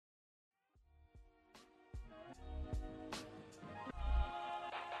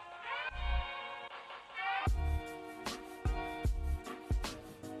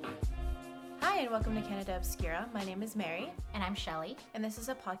and welcome to Canada Obscura. My name is Mary. And I'm Shelley. And this is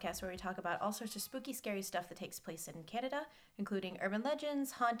a podcast where we talk about all sorts of spooky, scary stuff that takes place in Canada, including urban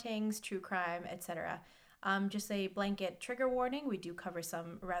legends, hauntings, true crime, etc. Just a blanket trigger warning, we do cover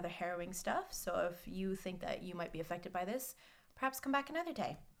some rather harrowing stuff, so if you think that you might be affected by this, perhaps come back another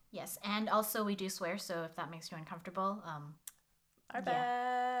day. Yes, and also we do swear, so if that makes you uncomfortable, Our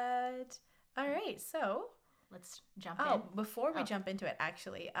bad. All right, so let's jump in. Before we jump into it,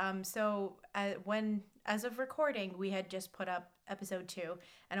 actually, as of recording, we had just put up episode 2,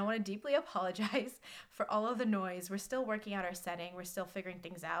 and I want to deeply apologize for all of the noise. We're still working out our setting. We're still figuring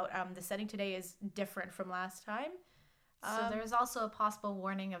things out. The setting today is different from last time. So there's also a possible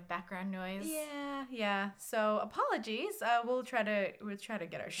warning of background noise. Yeah. So apologies. We'll try to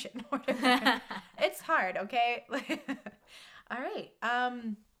get our shit in order. It's hard, okay? All right.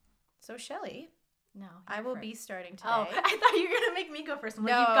 So Shelley. No. I will be starting today. Oh, I thought you were going to make me go first. I'm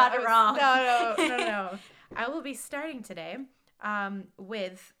like, you got it wrong. No. I will be starting today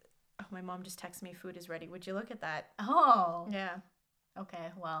with... Oh, my mom just texted me food is ready. Would you look at that? Oh. Yeah.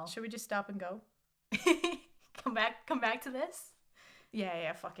 Okay, well. Should we just stop and go? Come back to this?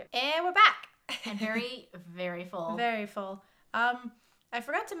 Yeah, fuck it. And we're back. And very, very full. Very full. I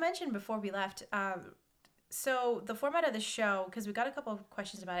forgot to mention before we left, so the format of the show, because we got a couple of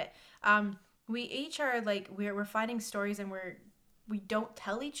questions about it, we each are like, we're finding stories and we don't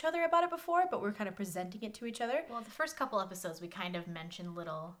tell each other about it before, but we're kind of presenting it to each other. Well, the first couple episodes we kind of mentioned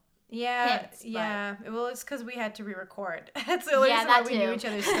little hints, yeah. Well, it's because we had to re-record. That's the only reason why we knew each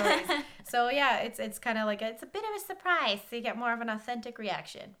other's stories. So yeah, it's kind of like it's a bit of a surprise. So you get more of an authentic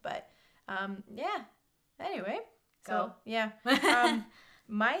reaction. But yeah. Anyway, so yeah.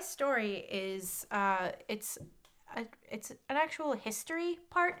 My story is it's an actual history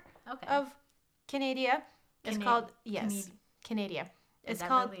part of Canada. It's called Canada. Is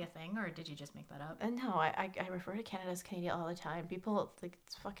that really a thing, or did you just make that up? No, I refer to Canada as Canada all the time. People like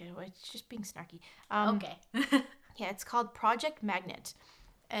it's just being snarky. Okay. Yeah, it's called Project Magnet,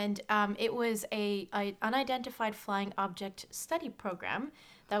 and it was a unidentified flying object study program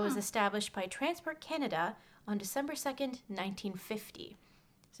that was established by Transport Canada on December 2nd, 1950.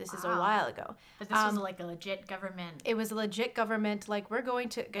 So this is a while ago. But this was like a legit government. It was a legit government. Like we're going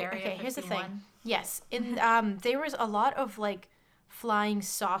to. Area here's the 51. thing. Yes, in there was a lot of like flying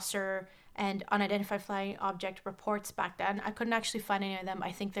saucer and unidentified flying object reports back then. I couldn't actually find any of them.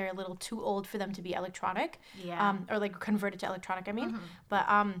 I think they're a little too old for them to be electronic. Yeah. Or like converted to electronic, I mean. But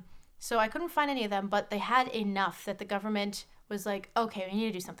so I couldn't find any of them, but they had enough that the government was like, okay, we need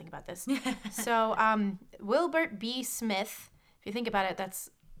to do something about this. So Wilbert B. Smith, if you think about it, that's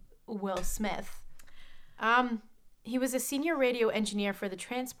Will Smith. He was a senior radio engineer for the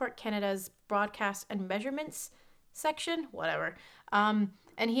Transport Canada's Broadcast and Measurements section, whatever. And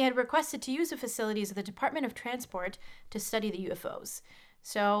he had requested to use the facilities of the Department of Transport to study the UFOs.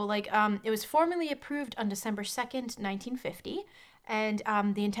 So, it was formally approved on December 2nd, 1950, and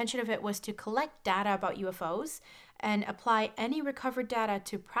the intention of it was to collect data about UFOs and apply any recovered data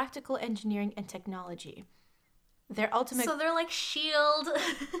to practical engineering and technology. Their ultimate... So they're like S.H.I.E.L.D.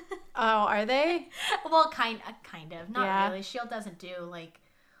 Oh, are they? Well, kind of. Not really. S.H.I.E.L.D. doesn't do,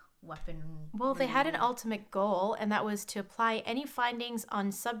 weapon... Well, they had an ultimate goal, and that was to apply any findings on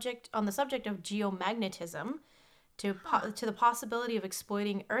the subject of geomagnetism to the possibility of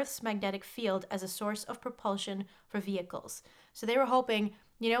exploiting Earth's magnetic field as a source of propulsion for vehicles. So they were hoping,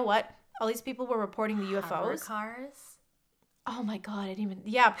 you know what? All these people were reporting the UFOs. Hover cars? Oh my God, I didn't even...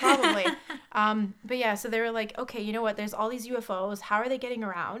 Yeah, probably. But yeah, so they were like, okay, you know what? There's all these UFOs. How are they getting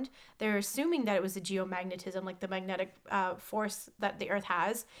around? They're assuming that it was the geomagnetism, like the magnetic force that the Earth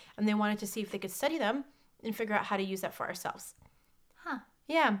has. And they wanted to see if they could study them and figure out how to use that for ourselves. Huh.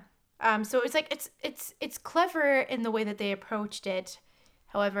 Yeah. So it's like, it's clever in the way that they approached it.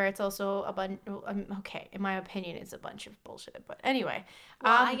 However, it's also a bunch... okay, in my opinion, it's a bunch of bullshit. But anyway.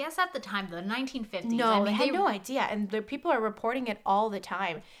 Well, I guess at the time, the 1950s... No, they had no idea. And the people are reporting it all the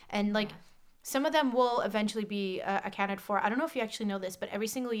time. And, some of them will eventually be accounted for. I don't know if you actually know this, but every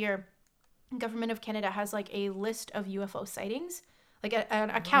single year, Government of Canada has, a list of UFO sightings. An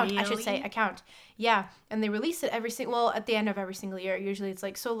account, really? I should say, account. Yeah, and they release it at the end of every single year. Usually it's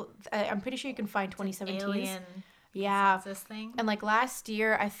I'm pretty sure you can find 2017's. Alien... Yeah, this thing. And last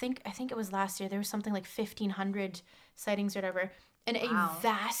year, I think it was last year, there was something like 1,500 sightings or whatever, and a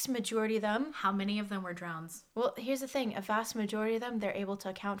vast majority of them. How many of them were drones? Well, here's the thing: a vast majority of them they're able to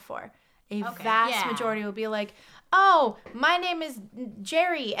account for. Vast majority will be like, oh, my name is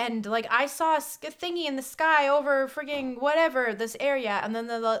Jerry, and I saw a thingy in the sky over frigging whatever this area, and then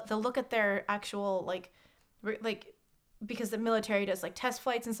they'll look at their actual because the military does like test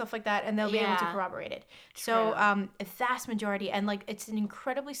flights and stuff like that, and they'll be able to corroborate it. So a vast majority, and like it's an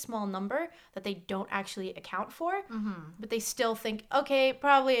incredibly small number that they don't actually account for, but they still think, okay,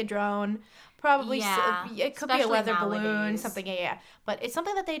 probably a drone, probably it could be a weather balloon, something, but it's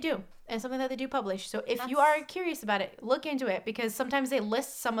something that they do, and something that they do publish. So if you are curious about it, look into it, because sometimes they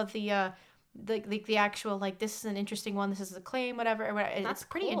list some of the actual, like, this is an interesting one, this is a claim, whatever. That's it's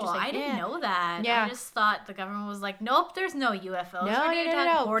pretty cool. interesting. I didn't know that. Yeah. I just thought the government was like, nope, there's no UFOs.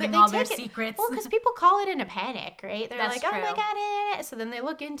 No. Hoarding all their secrets. Well, because people call it in a panic, right? They're That's like, true. oh my God. So then they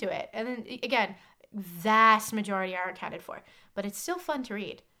look into it. And then, again, vast majority are accounted for. But it's still fun to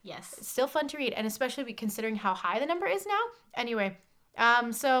read. Yes. It's still fun to read. And especially considering how high the number is now. Anyway,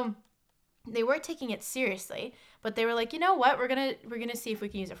 so they were taking it seriously. But they were like, you know what? We're gonna see if we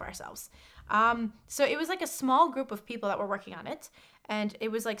can use it for ourselves. So it was like a small group of people that were working on it. And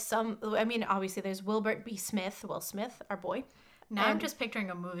it was like obviously there's Will Smith, our boy. Now I'm just picturing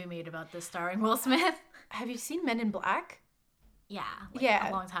a movie made about this starring Will Smith. Have you seen Men in Black? Yeah.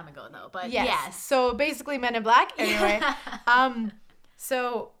 A long time ago, though. But yes. So basically Men in Black. Anyway.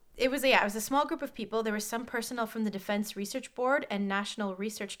 So it was a small group of people. There was some personnel from the Defense Research Board and National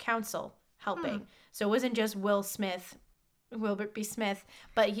Research Council helping. So it wasn't just Wilbert B. Smith,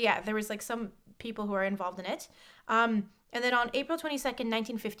 but there was like some people who are involved in it. And then on April 22nd,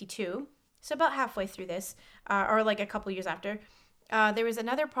 1952, so about halfway through this, or like a couple years after, there was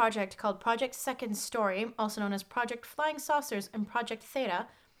another project called Project Second Story, also known as Project Flying Saucers and Project Theta,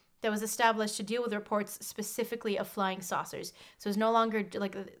 that was established to deal with reports specifically of flying saucers. So it's no longer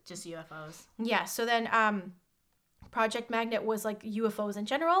like just UFOs. Yeah. So then Project Magnet was like UFOs in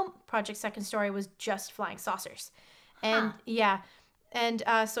general. Project Second Story was just flying saucers. And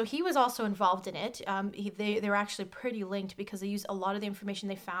so he was also involved in it. They were actually pretty linked because they used a lot of the information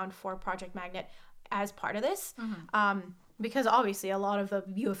they found for Project Magnet as part of this. Because obviously a lot of the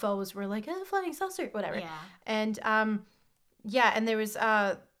UFOs were like, flying saucer, whatever. Yeah. And and there was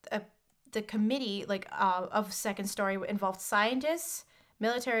the committee of Second Story involved scientists,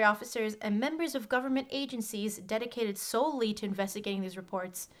 military officers, and members of government agencies dedicated solely to investigating these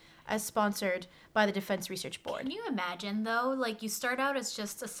reports, as sponsored by the Defense Research Board. Can you imagine, though? Like, you start out as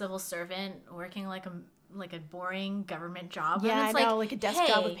just a civil servant working like a boring government job. Yeah, and it's I know, like a desk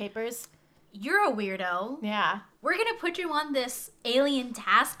job with papers. You're a weirdo. Yeah. We're going to put you on this alien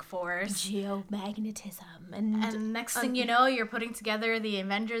task force. Geomagnetism. And next thing you know, you're putting together the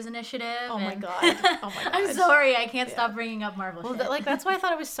Avengers Initiative. Oh my God. I'm sorry. I can't stop bringing up Marvel shit. Well, that's why I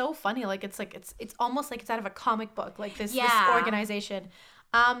thought it was so funny. Like, it's almost like it's out of a comic book. Like, this organization.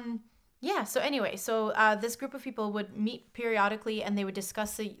 So anyway, this group of people would meet periodically, and they would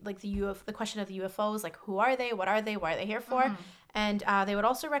discuss the question of the UFOs, like who are they, what are they, what are they here for, and they would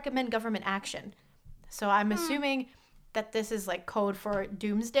also recommend government action. So I'm assuming that this is like code for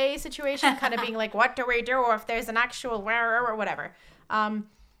doomsday situation, kind of being like, what do we do if there's an actual or whatever.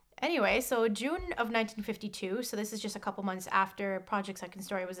 Anyway, so June of 1952, so this is just a couple months after Project Second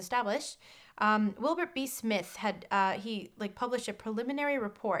Story was established, Wilbert B. Smith had published a preliminary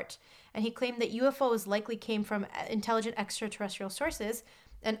report, and he claimed that UFOs likely came from intelligent extraterrestrial sources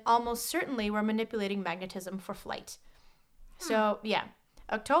and almost certainly were manipulating magnetism for flight. So,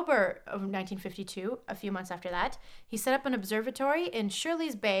 October of 1952, a few months after that, he set up an observatory in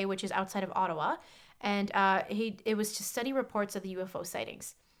Shirley's Bay, which is outside of Ottawa, and it was to study reports of the UFO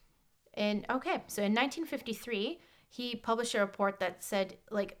sightings. So in 1953, he published a report that said,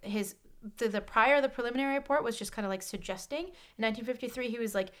 like, the preliminary report was just kind of like suggesting. In 1953, he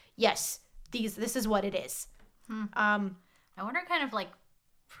was like, yes, this is what it is. I wonder kind of like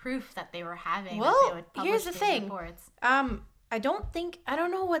proof that they were having. Well, that they would publish here's the thing. Reports. I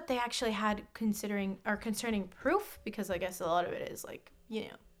don't know what they actually had concerning proof, because I guess a lot of it is like,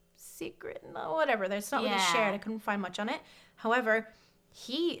 secret and whatever. That's not really shared. I couldn't find much on it. However,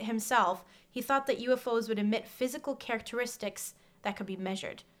 he himself, he thought that UFOs would emit physical characteristics that could be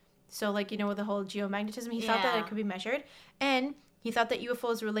measured. So, like, with the whole geomagnetism, he thought that it could be measured. And he thought that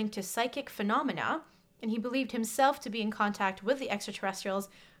UFOs were linked to psychic phenomena. And he believed himself to be in contact with the extraterrestrials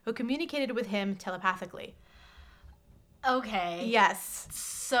who communicated with him telepathically. Okay. Yes.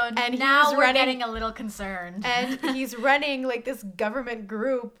 So and now we're getting a little concerned. And he's running, like, this government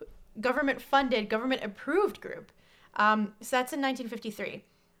group, government-funded, government-approved group. So that's in 1953.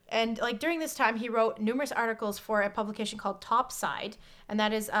 And, like, during this time, he wrote numerous articles for a publication called Topside, and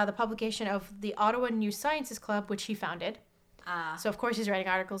that is the publication of the Ottawa New Sciences Club, which he founded. So, of course, he's writing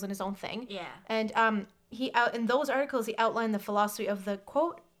articles in his own thing. Yeah. And in those articles, he outlined the philosophy of the,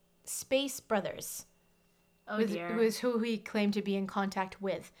 quote, Space Brothers. Oh, dear. Who he claimed to be in contact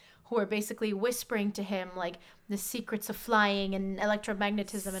with, who were basically whispering to him like the secrets of flying and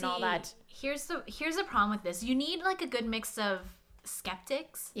electromagnetism and all that. Here's the problem with this. You need like a good mix of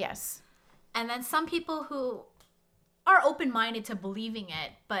skeptics. Yes. And then some people who are open-minded to believing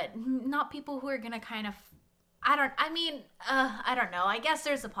it, but not people who are going to kind of I don't know. I guess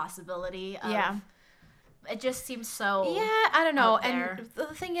there's a possibility of it just seems so I don't know. And the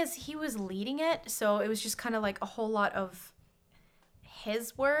thing is, he was leading it, so it was just kind of like a whole lot of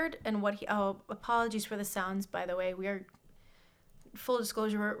his word and what he... Oh, apologies for the sounds, by the way. We are... Full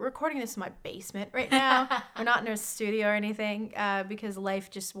disclosure, we're recording this in my basement right now. We're not in a studio or anything because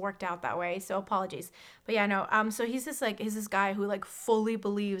life just worked out that way, so apologies. But yeah, no. So he's this guy who like fully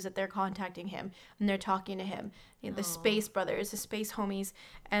believes that they're contacting him and they're talking to him. You know, the space brothers, the space homies,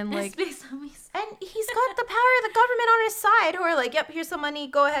 and like space homies. And he's got the power of the government on his side, who are like, "Yep, here's some money.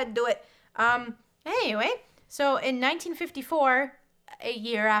 Go ahead, do it." Anyway, so in 1954, a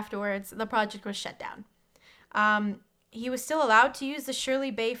year afterwards, the project was shut down. He was still allowed to use the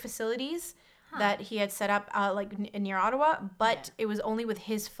Shirley Bay facilities that he had set up near Ottawa, but it was only with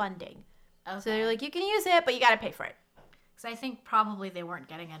his funding. Okay. So they're like, you can use it, but you got to pay for it. Because I think probably they weren't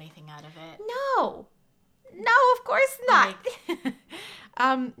getting anything out of it. No, of course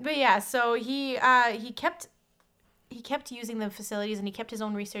not. But yeah, so he kept using the facilities and he kept his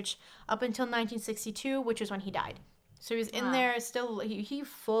own research up until 1962, which was when he died. So he was in there still. He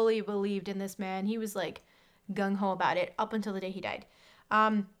fully believed in this man. He was like gung-ho about it up until the day he died.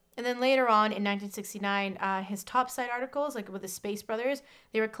 And then later on in 1969, his topside articles, like with the Space Brothers,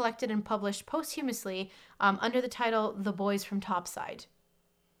 they were collected and published posthumously under the title The Boys from Topside.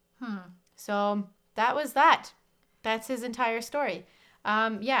 So that was that. That's his entire story.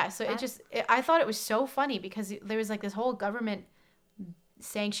 I thought it was so funny because there was like this whole government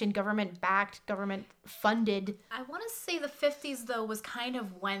sanctioned, government-backed, government-funded. I want to say the 50s, though, was kind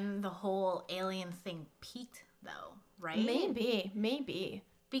of when the whole alien thing peaked, though, right? Maybe.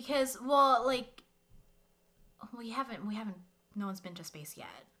 Because, well, like, we haven't, no one's been to space yet,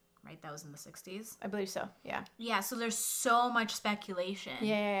 right? That was in the 60s? I believe so, yeah. Yeah, so there's so much speculation.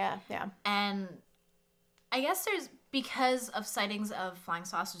 Yeah. And I guess because of sightings of flying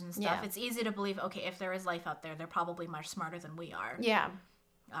saucers and stuff, it's easy to believe, okay, if there is life out there, they're probably much smarter than we are. Yeah.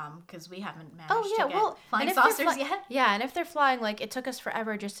 Because we haven't managed to get flying and saucers yet. Yeah, and if they're flying, like, it took us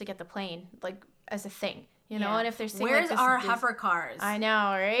forever just to get the plane, like, as a thing, you know? And if they're saying, where's like, our hover cars? I know,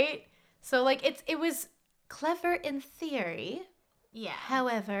 right? So, like, it was clever in theory. Yeah.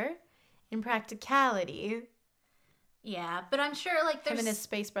 However, in practicality... Yeah, but I'm sure, like, there's... Him and his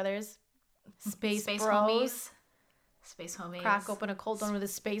Space Brothers. Space bros. Homies. Space homies. Crack open a cold one with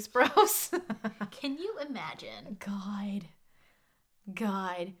his Space Bros. Can you imagine? God.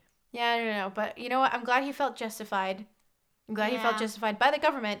 Yeah, I don't know. But you know what? I'm glad he felt justified. He felt justified by the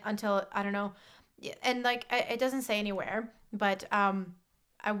government until, I don't know. And, like, it doesn't say anywhere. But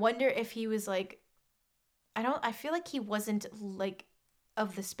I wonder if he was, like... I feel like he wasn't, like,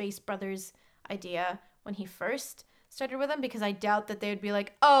 of the Space Brothers idea when he first started with them, because I doubt that they would be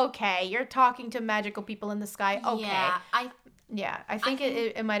like, okay, you're talking to magical people in the sky. Okay. I think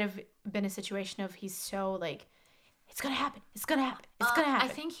it might have been a situation of he's so, like, it's gonna happen. I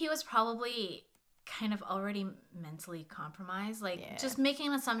think he was probably kind of already mentally compromised. Like, just making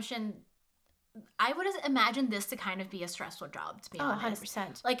an assumption. I would imagine this to kind of be a stressful job, to be honest.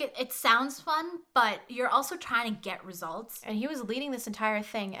 100%. Like, it sounds fun, but you're also trying to get results. And he was leading this entire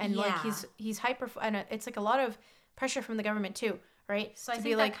thing, and like he's hyper, and it's like a lot of pressure from the government too, right? So I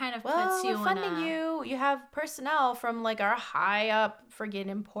think that kind of puts you we're funding you. You have personnel from like our high up friggin'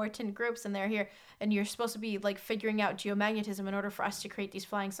 important groups, and they're here, and you're supposed to be like figuring out geomagnetism in order for us to create these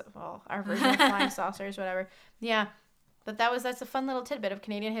our version of flying saucers, whatever. Yeah, but that's a fun little tidbit of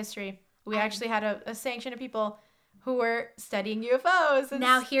Canadian history. We actually had a sanction of people who were studying UFOs.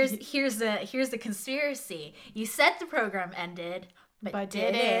 Now here's the conspiracy. You said the program ended, but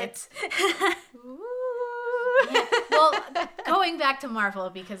did it? Yeah. Well, going back to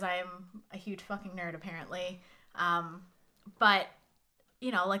Marvel, because I'm a huge fucking nerd apparently. But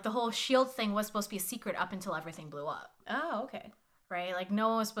you know, like the whole SHIELD thing was supposed to be a secret up until everything blew up. Oh, okay. Right? Like no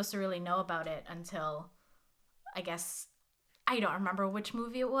one was supposed to really know about it until, I guess, I don't remember which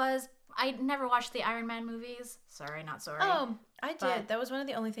movie it was. I never watched the Iron Man movies. Sorry, not sorry. Oh, I did. That was one of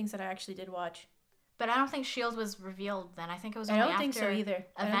the only things that I actually did watch. But I don't think SHIELD was revealed then. I think it was only after think so either.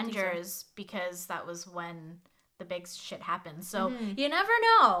 Avengers, because that was when the big shit happened. So you never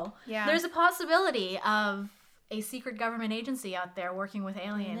know. Yeah. There's a possibility of a secret government agency out there working with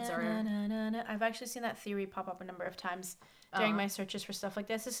aliens. I've actually seen that theory pop up a number of times during my searches for stuff like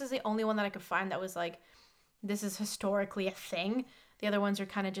this. This is the only one that I could find that was like this is historically a thing. The other ones are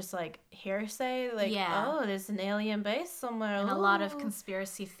kind of just like hearsay, like, oh, there's an alien base somewhere. And a lot of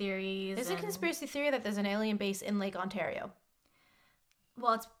conspiracy theories. There's a conspiracy theory that there's an alien base in Lake Ontario.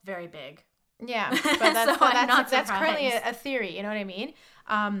 Well, it's very big. Yeah, but that's currently a theory, you know what I mean?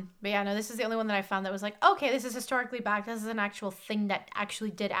 But yeah, no, this is the only one that I found that was like, okay, this is historically backed. This is an actual thing that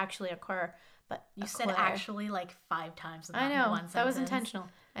did occur. But you said actually like 5 times in that I know, one sentence. That was intentional.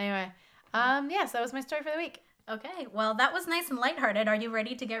 Anyway, yes, that was my story for the week. Okay, well, that was nice and lighthearted. Are you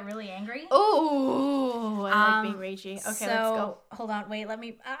ready to get really angry? Oh, I like being ragey. Okay, let's go. Hold on, wait, let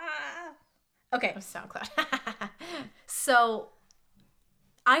me... Okay. SoundCloud. So,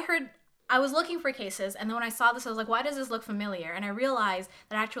 I was looking for cases, and then when I saw this, I was like, why does this look familiar? And I realized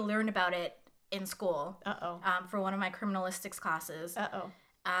that I actually learned about it in school. For one of my criminalistics classes.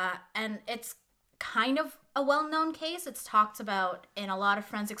 And it's kind of a well-known case. It's talked about in a lot of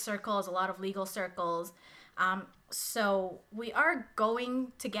forensic circles, a lot of legal circles. So we are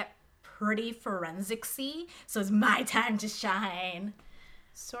going to get pretty forensic-y, so it's my time to shine.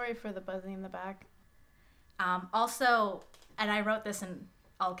 Sorry for the buzzing in the back. Also, and I wrote this in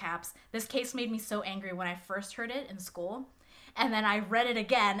all caps, this case made me so angry when I first heard it in school, and then I read it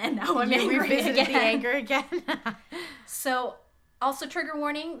again, and now I'm angry again. The anger again. So, also trigger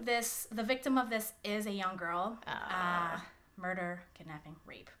warning, the victim of this is a young girl. Murder, kidnapping,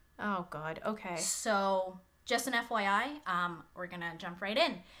 rape. Oh, God. Okay. So, just an FYI, we're going to jump right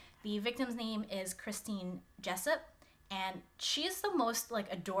in. The victim's name is Christine Jessup, and she's the most, like,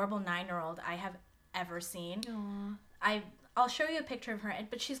 adorable 9-year-old I have ever seen. Aww. I'll show you a picture of her,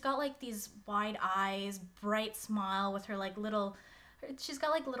 but she's got, like, these wide eyes, bright smile with her, like, she's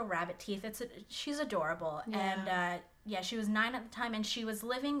got, like, little rabbit teeth. She's adorable. Yeah. And, she was 9 at the time, and she was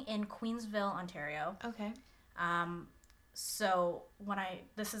living in Queensville, Ontario. Okay. So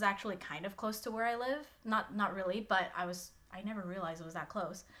this is actually kind of close to where I live. Not really, but I never realized it was that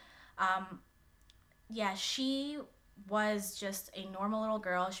close. She was just a normal little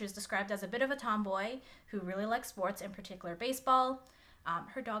girl. She was described as a bit of a tomboy who really liked sports, in particular baseball.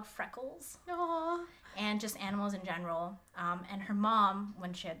 Her dog Freckles. Aww. And just animals in general. And her mom,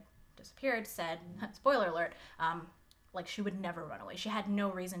 when she had disappeared, said, spoiler alert, like she would never run away. She had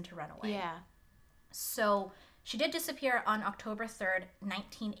no reason to run away. Yeah. So she did disappear on October 3rd,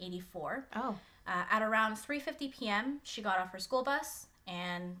 1984. Oh. At around 3:50 p.m., she got off her school bus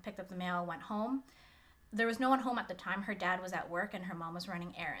and picked up the mail, went home. There was no one home at the time. Her dad was at work and her mom was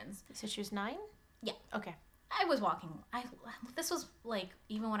running errands. So she was 9? Yeah. Okay. I was walking. This was like,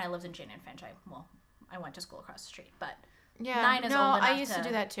 even when I lived in Jane and Finch, I went to school across the street, but 9 is old enough I used to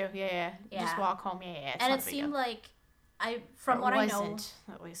do that too. Yeah. Just walk home. Yeah. And it seemed like, what I know,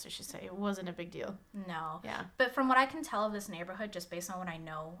 at least I should say, it wasn't a big deal. No. Yeah. But from what I can tell of this neighborhood, just based on what I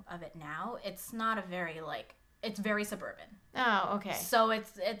know of it now, it's not a very it's very suburban. Oh, okay. So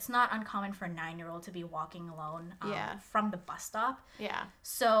it's not uncommon for a 9-year-old to be walking alone from the bus stop. Yeah.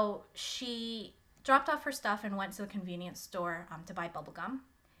 So she dropped off her stuff and went to the convenience store to buy bubblegum.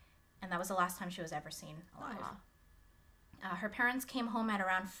 And that was the last time she was ever seen alive. Her parents came home at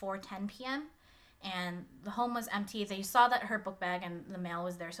around 4:10 p.m. and the home was empty. They saw that her book bag and the mail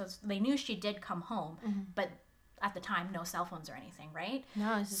was there, so they knew she did come home. Mm-hmm. But at the time, no cell phones or anything, right?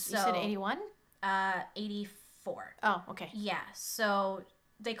 No, you said 81? 84. Oh, okay. Yeah, so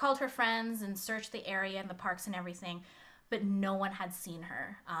they called her friends and searched the area and the parks and everything, but no one had seen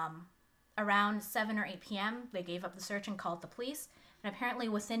her. Around 7 or 8 p.m., they gave up the search and called the police. And apparently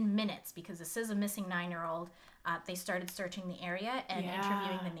within minutes, because this is a missing 9-year-old, they started searching the area and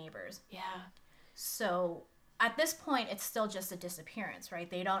interviewing the neighbors. Yeah. So at this point, it's still just a disappearance, right?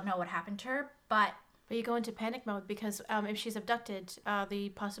 They don't know what happened to her, but you go into panic mode because if she's abducted, the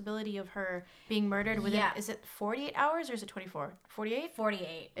possibility of her being murdered within, is it 48 hours or is it 24? 48?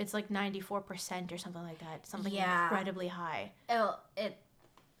 48. It's like 94% or something like that. Something incredibly high.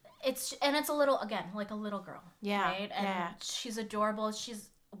 It's a little, again, like a little girl. Yeah. Right? And she's adorable. She's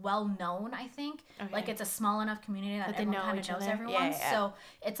well known, I think. Okay. Like, it's a small enough community that everyone kind of knows everyone. Yeah. So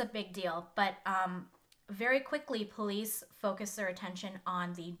it's a big deal. But very quickly, police focused their attention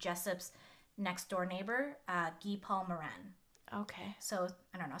on the Jessup's next door neighbor, Guy Paul Morin. Okay. So,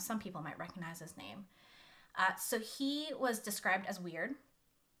 I don't know, some people might recognize his name. So he was described as weird.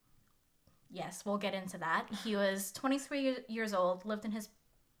 Yes, we'll get into that. He was 23 years old,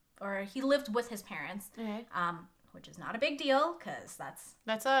 he lived with his parents, okay. Which is not a big deal, because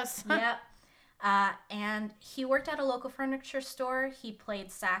that's us. Yep. And he worked at a local furniture store. He played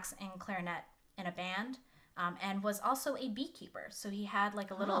sax and clarinet in a band, and was also a beekeeper. So he had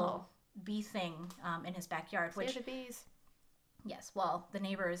like a little bee thing in his backyard. Save the bees. Yes, well, the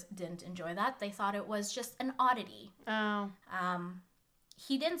neighbors didn't enjoy that. They thought it was just an oddity. Oh.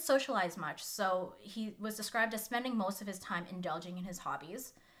 He didn't socialize much, so he was described as spending most of his time indulging in his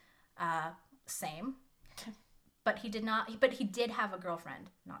hobbies. Same. But he did have a girlfriend.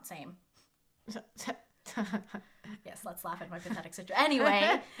 Not same. Yes, let's laugh at my pathetic situation.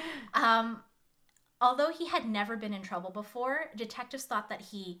 Anyway, although he had never been in trouble before, detectives thought that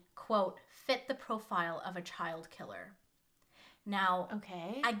he, quote, fit the profile of a child killer. Now,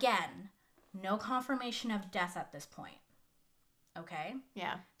 okay. Again, no confirmation of death at this point. Okay?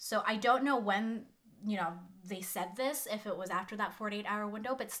 Yeah. So I don't know when, they said this, if it was after that 48-hour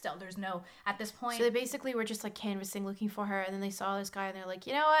window, but still, there's no, at this point. So they basically were just like canvassing, looking for her, and then they saw this guy, and they're like,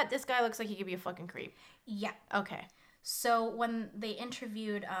 you know what? This guy looks like he could be a fucking creep. Yeah. Okay. So when they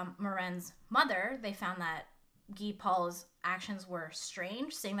interviewed Moren's mother, they found that Guy Paul's actions were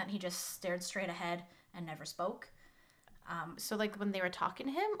strange, saying that he just stared straight ahead and never spoke. So like when they were talking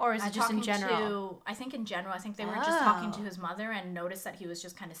to him, or is it just in general? I think in general. I think they were just talking to his mother and noticed that he was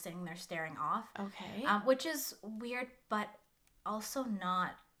just kind of sitting there staring off. Okay. Which is weird, but also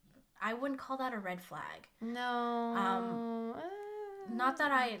not. I wouldn't call that a red flag. No. Not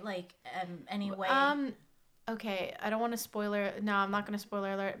that I anyway. Okay, I don't want to spoiler. No, I'm not going to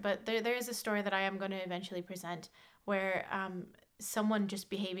spoiler alert. But there is a story that I am going to eventually present where someone just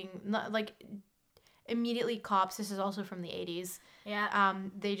behaving like. Immediately cops, this is also from the 80s. Yeah.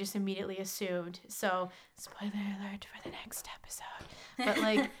 They just immediately assumed. So, spoiler alert for the next episode. But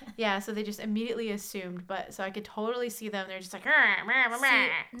like, yeah, so they just immediately assumed. But so I could totally see them. They're just like, see,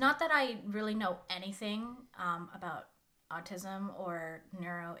 not that I really know anything about autism or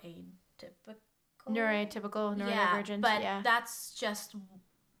neuroatypical neurodivergence. But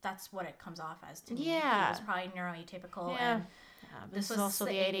that's what it comes off as to me. Yeah. It was probably neuroatypical. Yeah. And this was also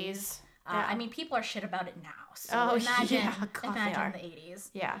the 80s. Yeah. I mean, people are shit about it now. So imagine the 80s.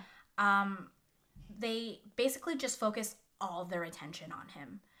 Yeah. They basically just focused all their attention on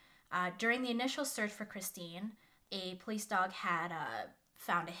him. During the initial search for Christine, a police dog had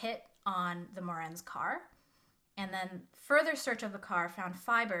found a hit on the Moren's car. And then further search of the car found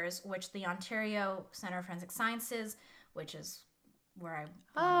fibers, which the Ontario Centre of Forensic Sciences, which is where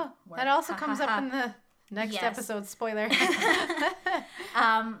I... that also comes up in the next episode. Spoiler.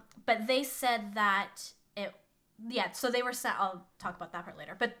 But they said that so they were sent, I'll talk about that part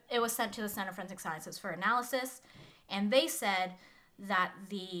later, but it was sent to the Center of Forensic Sciences for analysis, and they said that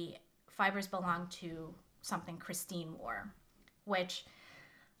the fibers belonged to something Christine wore, which,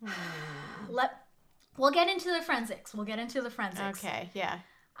 we'll get into the forensics. Okay, yeah.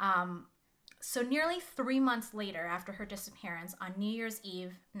 So nearly 3 months later, after her disappearance, on New Year's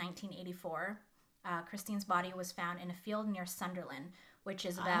Eve, 1984, Christine's body was found in a field near Sunderland, which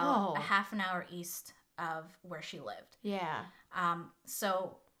is about a half an hour east of where she lived. Yeah.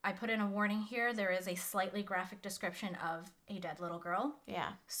 So I put in a warning here. There is a slightly graphic description of a dead little girl. Yeah.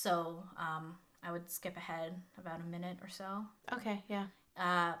 So I would skip ahead about a minute or so. Okay, yeah.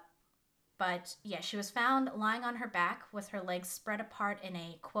 But yeah, she was found lying on her back with her legs spread apart in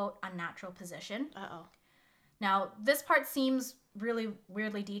a, quote, unnatural position. Uh-oh. Now, this part seems really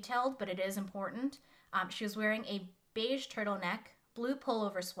weirdly detailed, but it is important. She was wearing a beige turtleneck, blue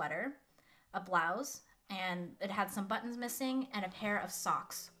pullover sweater, a blouse, and it had some buttons missing, and a pair of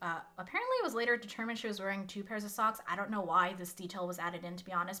socks. Apparently, it was later determined she was wearing 2 pairs of socks. I don't know why this detail was added in, to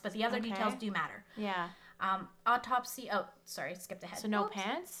be honest, but the other details do matter. Yeah. Autopsy... Oh, sorry, skipped ahead. So no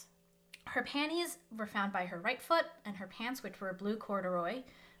pants? Her panties were found by her right foot, and her pants, which were blue corduroy,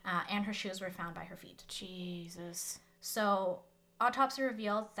 and her shoes were found by her feet. Jesus. So, autopsy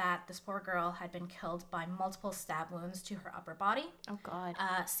revealed that this poor girl had been killed by multiple stab wounds to her upper body. Oh, God.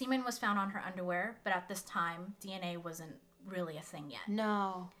 Semen was found on her underwear, but at this time, DNA wasn't really a thing yet.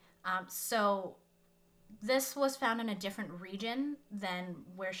 No. So, this was found in a different region than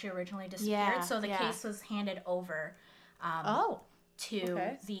where she originally disappeared. Yeah, so, the case was handed over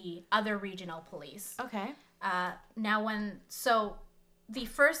to the other regional police. Okay. The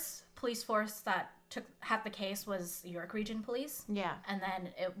first police force that had the case was York Region Police. Yeah. And then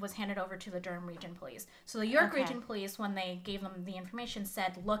it was handed over to the Durham Region Police. So the York Region Police, when they gave them the information,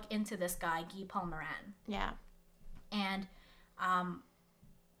 said, look into this guy, Guy Paul Moren. Yeah. And,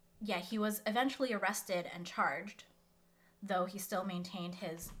 he was eventually arrested and charged, though he still maintained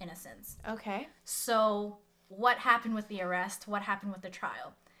his innocence. Okay. So what happened with the arrest? What happened with the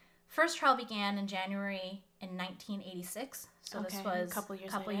trial? First trial began in January in 1986. So this was a couple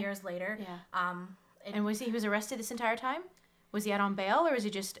years later. Yeah. And was he was arrested this entire time? Was he out on bail, or was he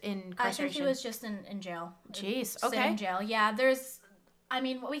just in incarceration? I think he was just in jail. Jeez. Okay. In jail. Yeah.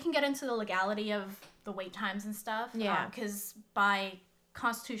 We can get into the legality of the wait times and stuff. Yeah. Because by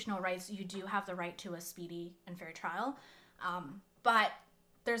constitutional rights, you do have the right to a speedy and fair trial. But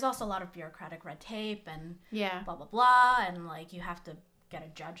there's also a lot of bureaucratic red tape and blah, blah, blah. And, like, you have to get a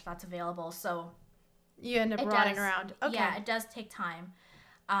judge that's available. So you end up running around. Okay. Yeah, it does take time.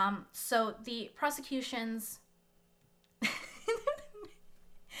 So the prosecutions...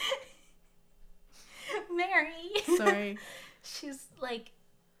 Mary. Sorry. She's like...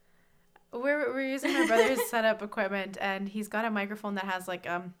 We're using my brother's setup equipment, and he's got a microphone that has, like,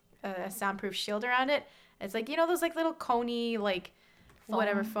 a soundproof shield around it. It's like, you know those, like, little coney, like,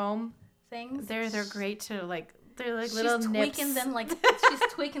 foam things? They're great to, like... They're like she's little nips. She's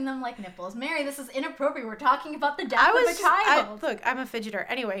tweaking them like nipples. Mary, this is inappropriate. We're talking about the death of a child. Look, I'm a fidgeter.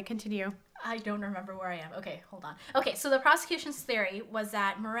 Anyway, continue. I don't remember where I am. Okay, hold on. Okay, so the prosecution's theory was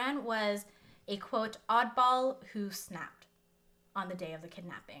that Moran was a, quote, oddball who snapped on the day of the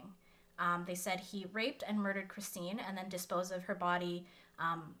kidnapping. They said he raped and murdered Christine and then disposed of her body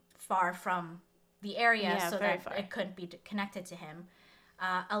far from the area so that it couldn't be connected to him.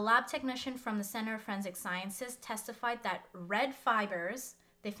 A lab technician from the Center of Forensic Sciences testified that red fibers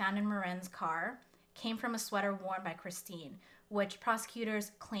they found in Moran's car came from a sweater worn by Christine, which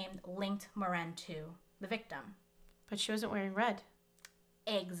prosecutors claimed linked Moran to the victim. But she wasn't wearing red.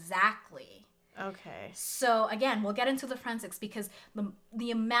 Exactly. Okay. So, again, we'll get into the forensics because the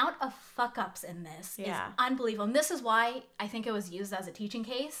amount of fuck-ups in this is unbelievable. And this is why I think it was used as a teaching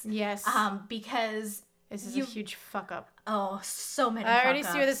case. Yes. Because... This is a huge fuck up. Oh, so many I already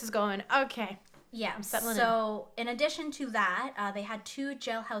see where this is going. Okay. Yeah. I'm settling in addition to that, they had 2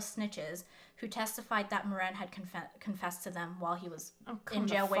 jailhouse snitches who testified that Moran had confessed to them while he was in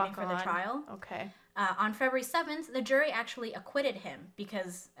jail waiting for the trial. Okay. On February 7th, the jury actually acquitted him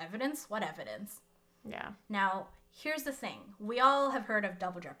because evidence? What evidence? Yeah. Now, here's the thing. We all have heard of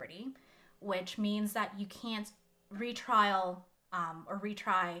double jeopardy, which means that you can't retrial or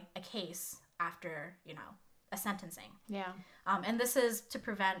retry a case after, a sentencing. Yeah. And this is to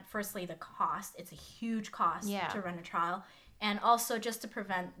prevent, firstly, the cost. It's a huge cost to run a trial. And also just to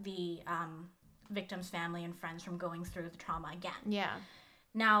prevent the victim's family and friends from going through the trauma again. Yeah.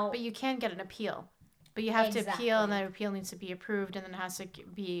 Now... But you can get an appeal. But you have to appeal, and that appeal needs to be approved, and then it has to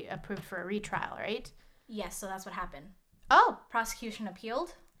be approved for a retrial, right? Yes, so that's what happened. Oh. Prosecution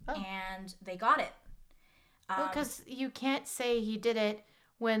appealed, and they got it. Well, because you can't say he did it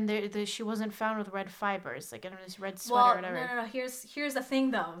when she wasn't found with red fibers, like in this red sweater or whatever. No. Here's the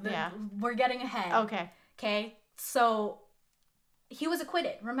thing, though. We're getting ahead. Okay. So he was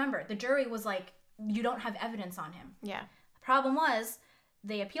acquitted. Remember, the jury was like, you don't have evidence on him. Yeah. The problem was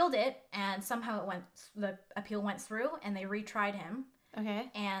they appealed it, and somehow the appeal went through, and they retried him.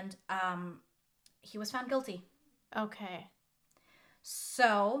 Okay. And he was found guilty. Okay.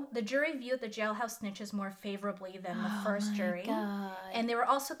 So, the jury viewed the jailhouse snitches more favorably than the first jury. God. And they were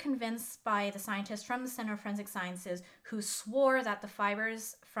also convinced by the scientists from the Center of Forensic Sciences who swore that the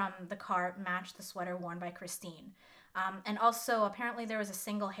fibers from the car matched the sweater worn by Christine. And also, apparently there was a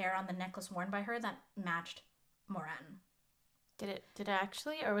single hair on the necklace worn by her that matched Moran. Did it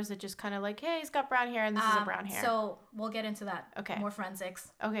actually? Or was it just kind of like, hey, he's got brown hair and this is a brown hair? So, we'll get into that. Okay. More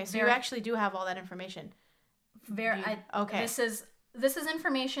forensics. Okay, so you actually do have all that information. Okay. This is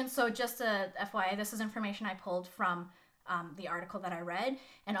information, so just a FYI, this is information I pulled from the article that I read,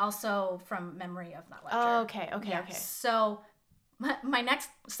 and also from memory of that lecture. Oh, okay. So, my next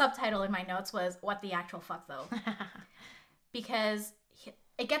subtitle in my notes was, what the actual fuck, though? Because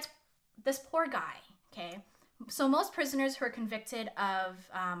it gets, this poor guy, okay? So most prisoners who are convicted of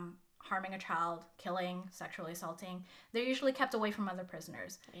harming a child, killing, sexually assaulting, they're usually kept away from other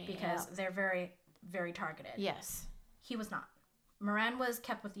prisoners because they're very, very targeted. Yes. He was not. Moran was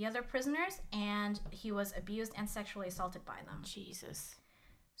kept with the other prisoners, and he was abused and sexually assaulted by them. Jesus.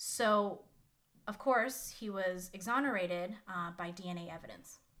 So, of course, he was exonerated by DNA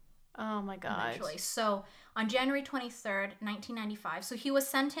evidence. Oh, my God. Eventually. So, on January 23rd, 1995, so he was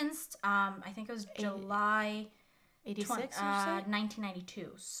sentenced, I think it was July... 86,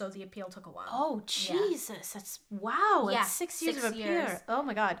 1992. So, the appeal took a while. Oh, Jesus. Yeah. That's... Wow. Yeah. That's 6 years of appeal. Oh,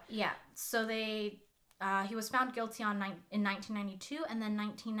 my God. Yeah. So, he was found guilty in 1992, and then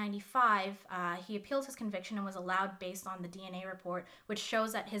 1995, he appealed his conviction and was allowed based on the DNA report, which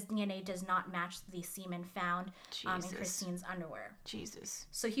shows that his DNA does not match the semen found in Christine's underwear. Jesus.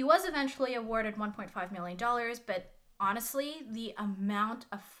 So he was eventually awarded $1.5 million, but honestly, the amount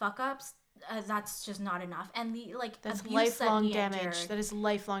of fuck-ups, that's just not enough. And that's lifelong damage. That is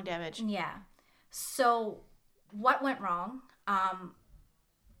lifelong damage. Yeah. So what went wrong?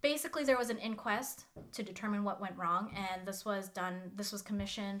 basically there was an inquest to determine what went wrong, and this was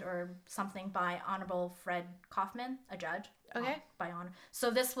commissioned or something by Honorable Fred Kaufman, a judge. Okay. By honor.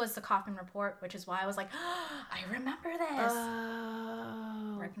 So this was the Kaufman report, which is why I was like, oh, I remember this.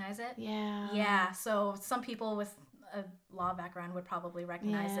 Oh. Recognize it? Yeah. Yeah. So some people with a law background would probably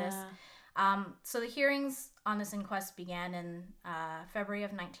recognize this. So the hearings on this inquest began in February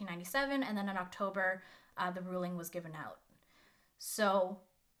of 1997, and then in October, the ruling was given out. So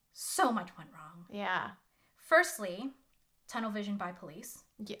much went wrong. Yeah. Firstly, tunnel vision by police.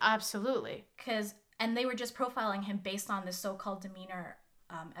 Yeah, absolutely. And they were just profiling him based on this so-called demeanor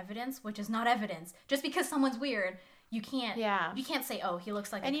evidence, which is not evidence. Just because someone's weird, you can't say, oh, he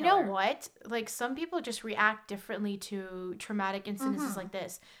looks like a killer. And you know what? Like, some people just react differently to traumatic incidences like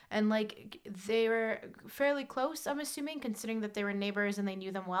this. And, like, they were fairly close, I'm assuming, considering that they were neighbors and they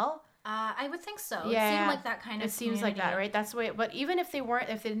knew them well. I would think so. Yeah. It seemed like that kind of It seems like that, right? That's the way. But even if they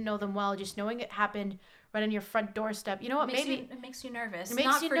didn't know them well, just knowing it happened right on your front doorstep, you know what? It makes you nervous. It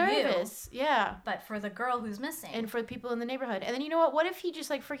makes you nervous. Yeah. But for the girl who's missing. And for the people in the neighborhood. And then you know what? What if he just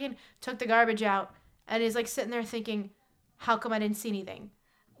like freaking took the garbage out and is like sitting there thinking, how come I didn't see anything?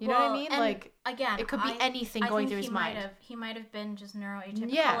 You know what I mean? Like, again, it could be anything going through his mind. He might have been just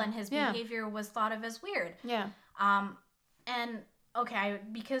neuroatypical, and his behavior was thought of as weird. Yeah. And okay,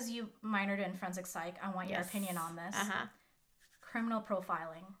 because you minored in forensic psych, I want your opinion on this. Criminal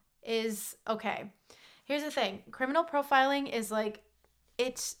profiling is okay. Here's the thing. Criminal profiling is like,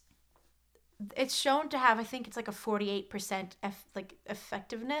 it's shown to have, I think it's like a 48%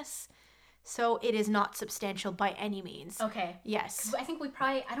 effectiveness. So it is not substantial by any means. Okay. Yes. I think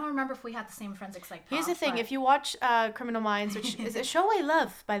I don't remember if we had the same forensic psych prof. Here's the thing. If you watch Criminal Minds, which is a show I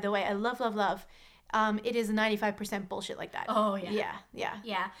love, by the way, I love, it is 95% bullshit like that. Oh, yeah.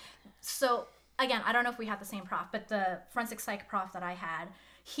 Yeah. So, again, I don't know if we had the same prof, but the forensic psych prof that I had,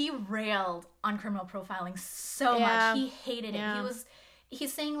 he railed on criminal profiling so much. He hated it.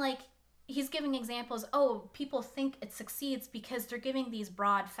 He's saying, like, he's giving examples. Oh, people think it succeeds because they're giving these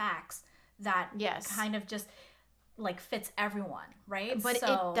broad facts that kind of just like fits everyone, right? But it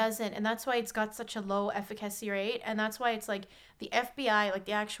doesn't, and that's why it's got such a low efficacy rate, and that's why it's like the FBI, like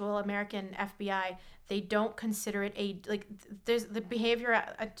the actual American FBI, they don't consider it there's the behavior.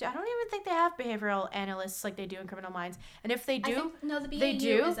 I don't even think they have behavioral analysts like they do in Criminal Minds, and if they do, the BAU they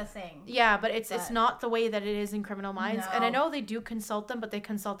do is a thing. Yeah, but it's not the way that it is in Criminal Minds, No. and I know they do consult them, but they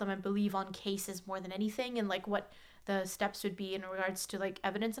consult them, I believe, on cases more than anything, and like what the steps would be in regards to like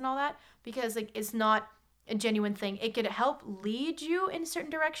evidence and all that, because like it's not a genuine thing. It could help lead you in certain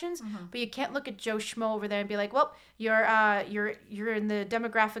directions, but you can't look at Joe Schmo over there and be like, well, you're in the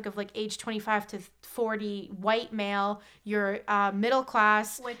demographic of like age 25 to 40, white male, you're middle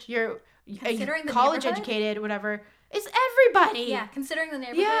class, which you're considering the college educated, whatever. It's everybody. Yeah, considering the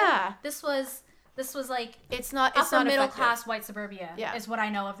neighborhood. Yeah. This was like it's not middle effective. class white suburbia is what I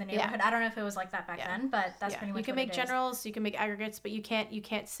know of the neighborhood. Yeah. I don't know if it was like that back then, but that's pretty much you can what make generals, you can make aggregates, but you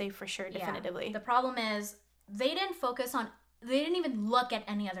can't say for sure definitively. The problem is they didn't even look at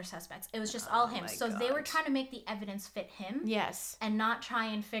any other suspects. It was just all him. So they were trying to make the evidence fit him. Yes. And not try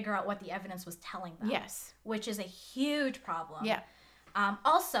and figure out what the evidence was telling them. Yes. Which is a huge problem. Yeah.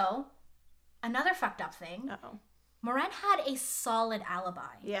 Also, another fucked up thing. Uh-oh. Moran had a solid alibi.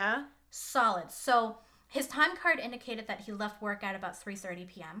 Yeah. Solid. So his time card indicated that he left work at about 3:30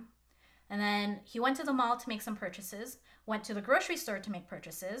 p.m. And then he went to the mall to make some purchases, went to the grocery store to make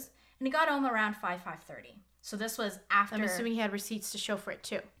purchases, and he got home around 5:30. So this was after... I'm assuming he had receipts to show for it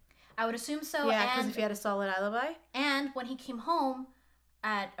too. I would assume so. Yeah, because if he had a solid alibi. And when he came home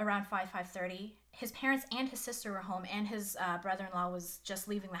at around 5:30, his parents and his sister were home, and his brother-in-law was just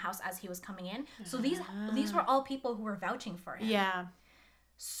leaving the house as he was coming in. So these were all people who were vouching for him. Yeah.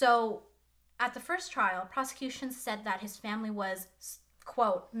 So, at the first trial, prosecution said that his family was,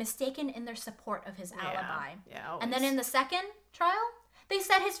 quote, mistaken in their support of his alibi. Yeah. And then in the second trial, they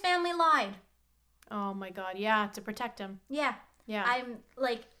said his family lied. Oh my God. Yeah, to protect him. Yeah. Yeah. I'm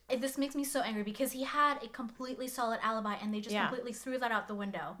like, this makes me so angry because he had a completely solid alibi and they just completely threw that out the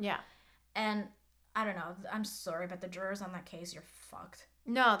window. Yeah. And I don't know. I'm sorry, but the jurors on that case, you're fucked.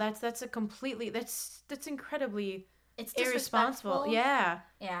 No, that's a completely, that's incredibly... It's irresponsible. Yeah.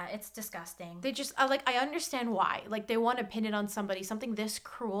 Yeah, it's disgusting. They just I understand why. Like they want to pin it on somebody. Something this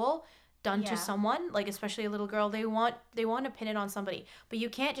cruel done to someone, like especially a little girl, they want to pin it on somebody. But you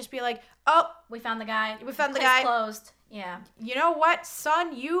can't just be like, "Oh, we found the guy. We found the Case guy. Closed." Yeah. You know what,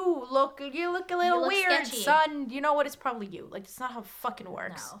 son? You look a little weird, sketchy. son. You know what? It's probably you. Like it's not how it fucking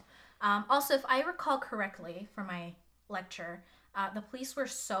works. No. Also, if I recall correctly from my lecture, The police were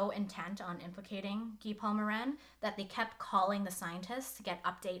so intent on implicating Guy Palmeren that they kept calling the scientists to get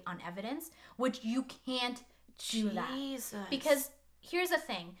update on evidence, which you can't do that. Because here's the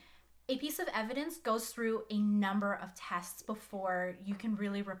thing. A piece of evidence goes through a number of tests before you can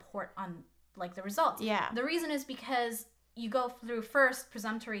really report on like the results. Yeah. The reason is because you go through first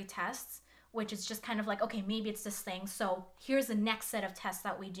presumptory tests, which is just kind of like, okay, maybe it's this thing. So here's the next set of tests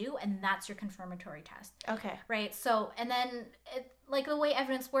that we do, and that's your confirmatory test. Okay. Right? So, and then like the way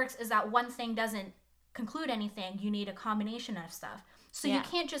evidence works is that one thing doesn't conclude anything. You need a combination of stuff. So you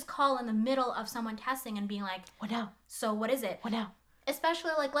can't just call in the middle of someone testing and being like, what now? So what is it? What now?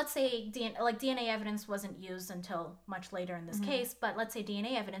 Especially like, let's say DNA evidence wasn't used until much later in this case, but let's say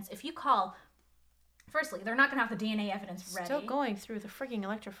DNA evidence, if you call, firstly, they're not going to have the DNA evidence ready. Still going through the freaking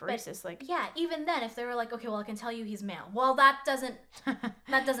electrophoresis. But, yeah, even then, if they were like, okay, well, I can tell you he's male. Well, that doesn't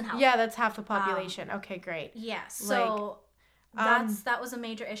help. Yeah, that's half the population. Okay, great. Yeah, so that was a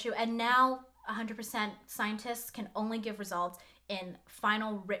major issue. And now 100% scientists can only give results in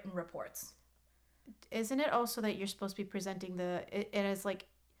final written reports. Isn't it also that you're supposed to be presenting it as like,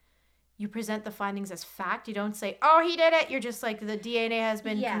 you present the findings as fact? You don't say, oh, he did it. You're just like, the DNA has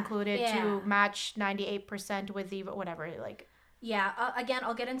been concluded to match 98% with the whatever, like. Yeah, again,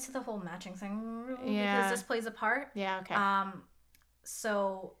 I'll get into the whole matching thing because this plays a part. Yeah, okay.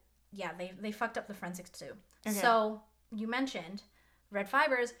 So, yeah, they fucked up the forensics too. Okay. So, you mentioned red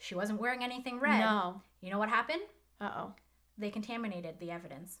fibers. She wasn't wearing anything red. No. You know what happened? Uh-oh. They contaminated the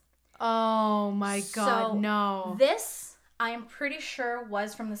evidence. Oh my God, so no. This, I am pretty sure,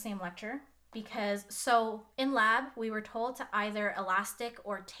 was from the same lecture because, so in lab, we were told to either elastic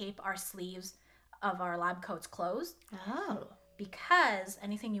or tape our sleeves of our lab coats closed. Oh. Because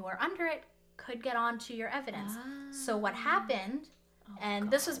anything you wear under it could get onto your evidence. So what happened,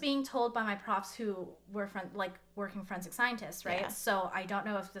 this was being told by my profs who were working forensic scientists, right? Yeah. So I don't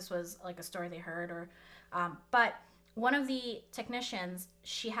know if this was like a story they heard or, but one of the technicians,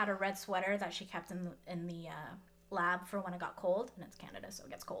 she had a red sweater that she kept in the lab for when it got cold, and it's Canada, so it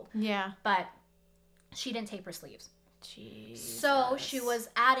gets cold. Yeah. But she didn't tape her sleeves. Jesus. So she was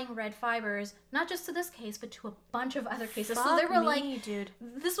adding red fibers, not just to this case, but to a bunch of other cases. Fuck so they were dude.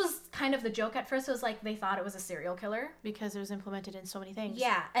 this was kind of the joke at first. It was like they thought it was a serial killer. Because it was implemented in so many things.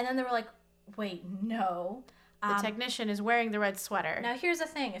 Yeah, and then they were like, wait, no. The technician is wearing the red sweater. Now here's the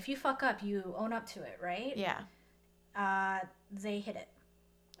thing. If you fuck up, you own up to it, right? Yeah. They hid it.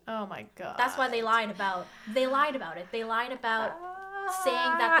 Oh my God. That's why they lied about it. They lied about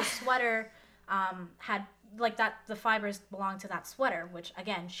saying that the sweater had, like, that the fibers belonged to that sweater, which,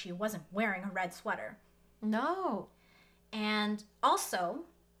 again, she wasn't wearing a red sweater. No. And also,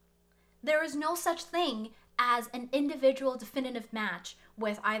 there is no such thing as an individual definitive match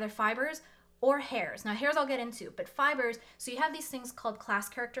with either fibers or hairs. Now, hairs I'll get into, but fibers, so you have these things called class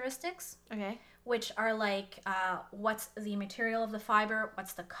characteristics. Okay. Which are like, what's the material of the fiber,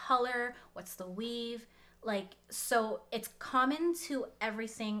 what's the color, what's the weave, like, so it's common to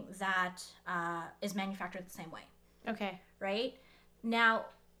everything that is manufactured the same way. Okay. Right? Now,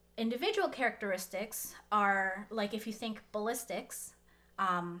 individual characteristics are, like, if you think ballistics,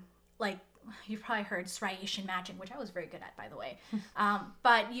 like, you've probably heard striation matching, which I was very good at, by the way.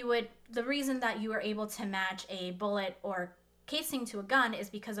 But the reason that you were able to match a bullet or casing to a gun is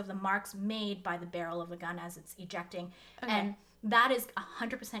because of the marks made by the barrel of the gun as it's ejecting. Okay. And that is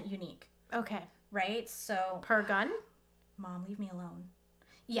 100% unique. Okay. Right? So... Per gun? Mom, leave me alone.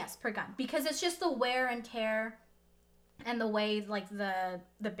 Yes, per gun. Because it's just the wear and tear and the way, like, the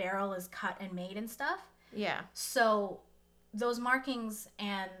barrel is cut and made and stuff. Yeah. So those markings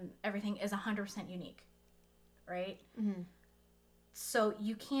and everything is 100% unique. Right? Mm-hmm. So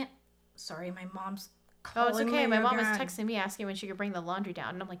you can't... Sorry, my mom's... Oh, it's okay. My mom was texting me asking when she could bring the laundry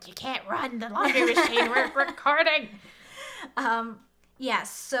down. And I'm like, you can't run the laundry machine. We're recording. Yeah,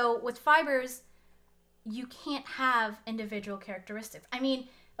 so with fibers, you can't have individual characteristics. I mean,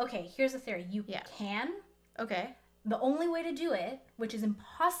 okay, here's the theory. You can. Okay. The only way to do it, which is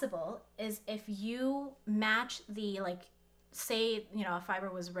impossible, is if you match the, like, say, you know, a fiber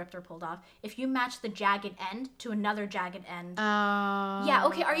was ripped or pulled off, if you match the jagged end to another jagged end. Yeah,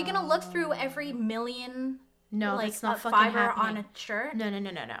 okay, are you going to look through every million that's not fucking fiber happening. on a shirt?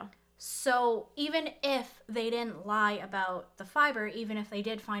 No. So even if they didn't lie about the fiber, even if they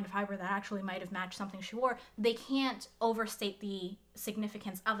did find a fiber that actually might have matched something she wore, they can't overstate the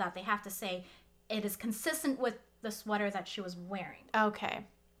significance of that. They have to say it is consistent with the sweater that she was wearing. Okay.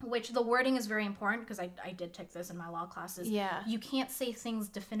 Which the wording is very important because I did take this in my law classes. Yeah. You can't say things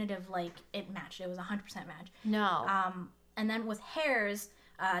definitive like it matched. It was 100% match. No. And then with hairs,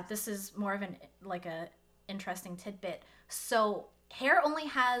 this is more of an interesting tidbit. So hair only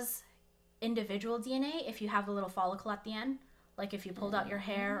has individual DNA if you have the little follicle at the end. Like if you pulled out your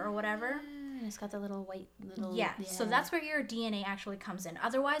hair or whatever. It's got the little white little... Yeah, so that's where your DNA actually comes in.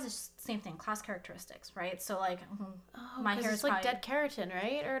 Otherwise, it's the same thing, class characteristics, right? So like, my hair is like dead keratin,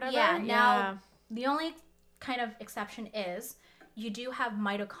 right? Or whatever? Yeah, now the only kind of exception is you do have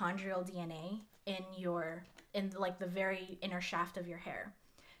mitochondrial DNA in like the very inner shaft of your hair.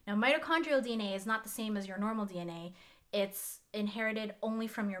 Now, mitochondrial DNA is not the same as your normal DNA. It's inherited only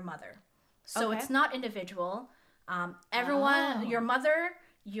from your mother. So it's not individual. Everyone, your mother,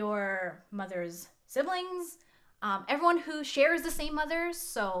 your mother's siblings, everyone who shares the same mother,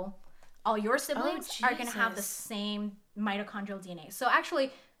 so all your siblings are going to have the same mitochondrial DNA. So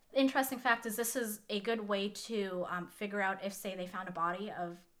actually, the interesting fact is this is a good way to figure out if, say, they found a body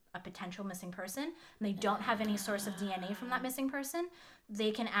of a potential missing person and they don't have any source of DNA from that missing person, they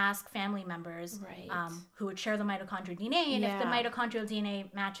can ask family members who would share the mitochondrial DNA, and if the mitochondrial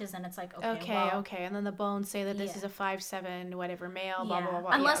DNA matches, then it's like, okay, and then the bones say that this is a 5'7", whatever, male, blah, blah,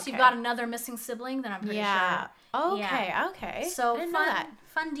 blah. Unless you've got another missing sibling, then I'm pretty sure. Okay. So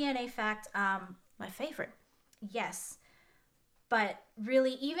fun DNA fact. My favorite. Yes. But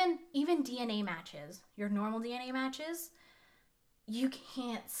really, even DNA matches, your normal DNA matches, you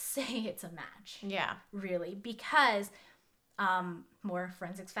can't say it's a match. Yeah. Really, because... more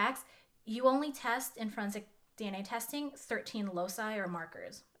forensics facts. You only test in forensic DNA testing 13 loci or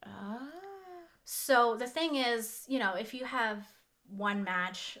markers. So the thing is, if you have one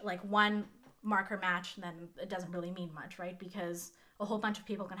match, like one marker match, then it doesn't really mean much, right? Because a whole bunch of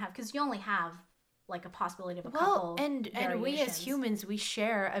people can have, because you only have like a possibility of a couple and we as humans, we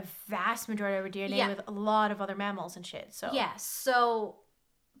share a vast majority of our DNA with a lot of other mammals and shit. So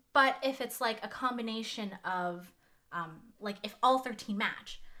but if it's like a combination of like if all 13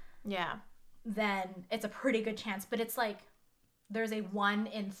 match, then it's a pretty good chance. But it's like there's a 1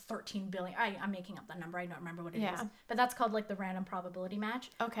 in 13 billion. I'm making up that number. I don't remember what it is. But that's called like the random probability match.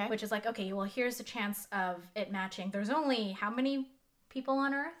 Okay. Which is like, okay, well, here's the chance of it matching. There's only how many people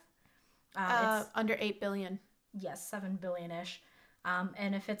on Earth? It's under 8 billion. Yes, 7 billion-ish.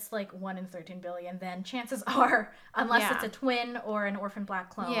 And if it's like 1 in 13 billion, then chances are, unless it's a twin or an orphan black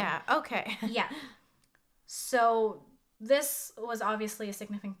clone. Yeah, okay. So this was obviously a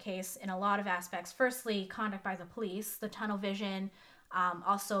significant case in a lot of aspects. Firstly, conduct by the police, the tunnel vision,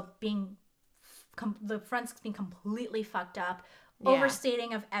 also being the forensics being completely fucked up,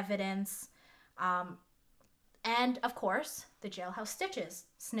 overstating of evidence, and of course the jailhouse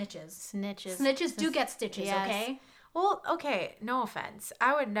snitches do get stitches. Okay. Well, okay, no offense.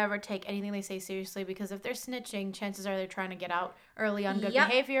 I would never take anything they say seriously, because if they're snitching, chances are they're trying to get out early on good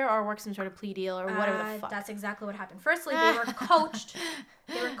behavior or work some sort of plea deal or whatever the fuck. That's exactly what happened. Firstly, they were coached.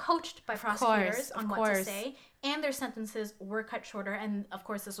 By prosecutors on what to say, and their sentences were cut shorter. And of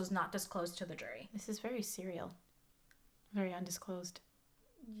course, this was not disclosed to the jury. This is very serial, very undisclosed.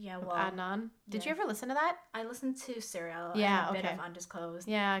 Yeah, well, Adnan. Did you ever listen to that? I listened to Serial. Yeah, and a bit of Undisclosed.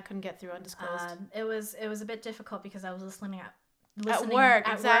 Yeah, I couldn't get through Undisclosed. It was a bit difficult because I was listening at work,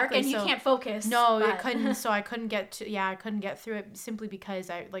 exactly, and you can't focus. No, I couldn't. So I couldn't get to. Yeah, I couldn't get through it simply because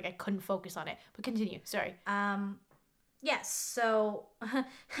I couldn't focus on it. But continue. Sorry. Yes. So,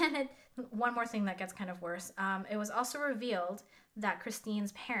 one more thing that gets kind of worse. It was also revealed that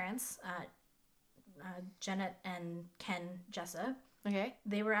Christine's parents, Janet and Ken Jessup. Okay.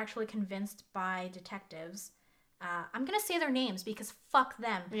 They were actually convinced by detectives. I'm going to say their names because fuck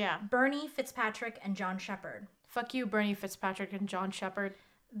them. Yeah. Bernie Fitzpatrick and John Shepard. Fuck you, Bernie Fitzpatrick and John Shepard.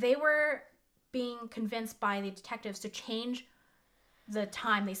 They were being convinced by the detectives to change the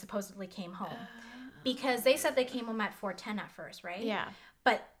time they supposedly came home. Because they said they came home at 4:10 at first, right? Yeah.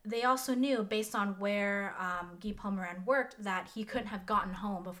 But they also knew, based on where Guy Paul Moran worked, that he couldn't have gotten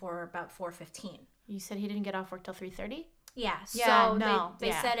home before about 4:15. You said he didn't get off work till 3:30? Yeah, so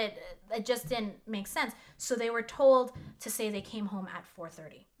they said it just didn't make sense. So they were told to say they came home at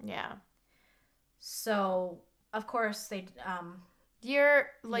 4:30. Yeah. So, of course, they... You're,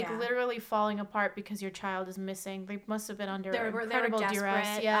 literally falling apart because your child is missing. They must have been under incredible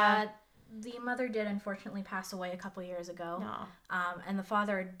duress. Yeah. The mother did, unfortunately, pass away a couple years ago. No. And the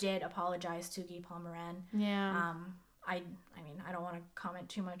father did apologize to Guy Paul Moran. Yeah. I mean, I don't want to comment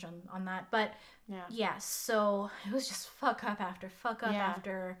too much on that, but so it was just fuck up after fuck up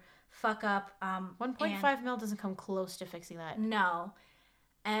after fuck up. 1.5 mil doesn't come close to fixing that. No.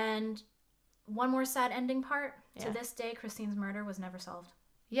 And one more sad ending part. To this day, Christine's murder was never solved.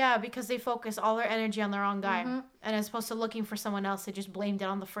 Yeah, because they focus all their energy on the wrong guy. Mm-hmm. And as opposed to looking for someone else, they just blamed it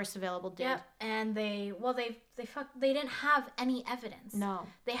on the first available dude. Yeah, and they didn't have any evidence. No.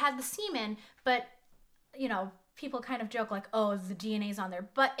 They had the semen, but people kind of joke like, oh, the DNA's on there.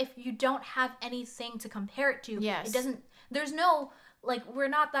 But if you don't have anything to compare it to, it doesn't, there's no, like, we're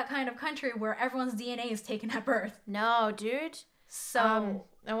not that kind of country where everyone's DNA is taken at birth. No, dude. So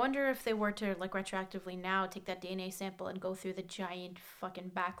I wonder if they were to, like, retroactively now take that DNA sample and go through the giant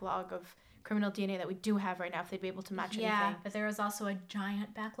fucking backlog of criminal DNA that we do have right now, if they'd be able to match anything. Yeah, but there is also a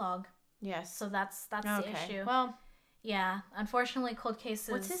giant backlog. Yes. So that's the issue. Well, yeah, unfortunately, cold cases.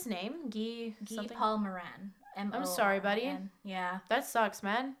 What's his name? Guy Paul Moran. I'm sorry, buddy. Yeah. That sucks,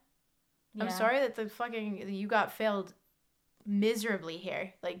 man. Yeah. I'm sorry that you got failed miserably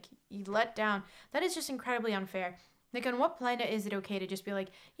here. Like, you let down. That is just incredibly unfair. Like, on what planet is it okay to just be like,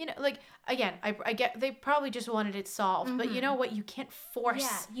 like, again, I get, they probably just wanted it solved, but you know what? You can't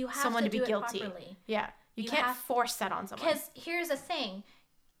force someone to be guilty. Yeah. You can't force that on someone. Because here's the thing.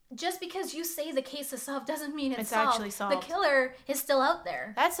 Just because you say the case is solved doesn't mean it's solved. Actually solved. The killer is still out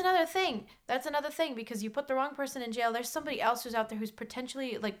there. That's another thing. Because you put the wrong person in jail. There's somebody else who's out there who's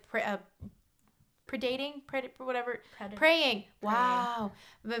potentially, like, preying. Wow.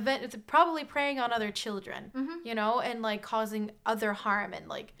 Probably preying on other children, and, like, causing other harm and,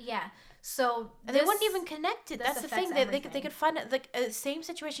 like. Yeah. So and they wouldn't even connect it. That's the thing. They could find it. Like, the same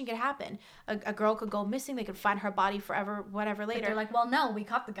situation could happen. A girl could go missing. They could find her body forever, whatever later. But they're like, well, no, we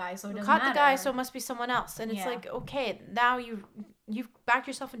caught the guy, so it doesn't matter. We caught the guy, so it must be someone else. And it's like, okay, now you've backed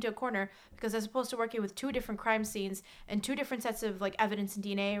yourself into a corner, because as opposed to working with two different crime scenes and two different sets of, like, evidence and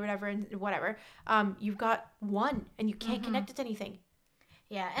DNA or whatever, you've got one, and you can't connect it to anything.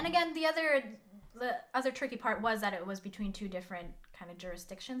 Yeah, and again, the other tricky part was that it was between two different kind of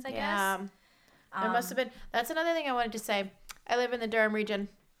jurisdictions, I guess. There must have been. That's another thing I wanted to say. I live in the Durham region.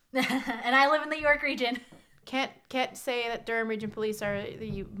 And I live in the York region. Can't say that Durham region police are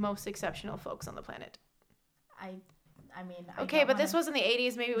the most exceptional folks on the planet. I mean... Okay, but this was in the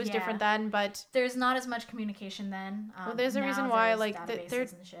 80s. Maybe it was different then, but... There's not as much communication then. Well, there's a reason why, like,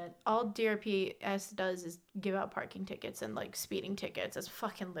 all DRPS does is give out parking tickets and, like, speeding tickets. That's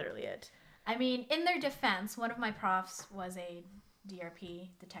fucking literally it. I mean, in their defense, one of my profs was a DRP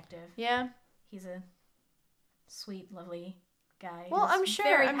detective. Yeah. He's a sweet, lovely guy. Well, I'm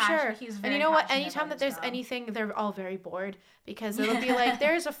sure. He's and you know what? Anytime that there's anything, they're all very bored, because it'll be like,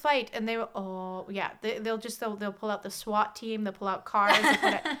 there's a fight, and they'll pull out the SWAT team, they'll pull out cars,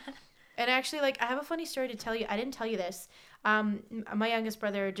 and actually, like, I have a funny story to tell you. I didn't tell you this. My youngest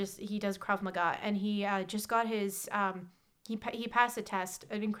brother he does Krav Maga, and he just got his he passed a test,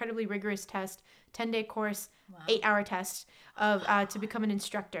 an incredibly rigorous test, 10-day course, 8-hour test to become an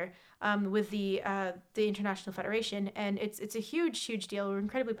instructor. With the International Federation, and it's a huge deal. We're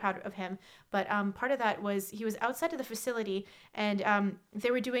incredibly proud of him. But part of that was he was outside of the facility, and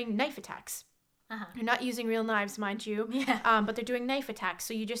they were doing knife attacks. They're not using real knives, mind you. Yeah. But they're doing knife attacks.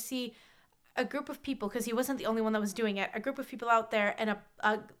 So you just see a group of people, because he wasn't the only one that was doing it. A group of people out there, and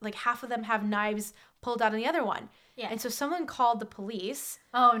like half of them have knives pulled out on the other one. Yeah. And so someone called the police.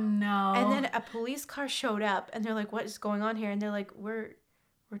 Oh no. And then a police car showed up, and they're like, "What is going on here?" And they're like, We're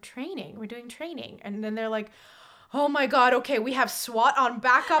training. We're doing training." And then they're like, "Oh my God, okay, we have SWAT on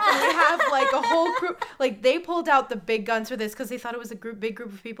backup, and we have, like, a whole group." Like, they pulled out the big guns for this because they thought it was a big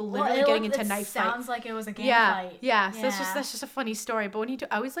group of people literally getting into knife fight. Sounds like it was a gang fight. Yeah. So that's just a funny story. But when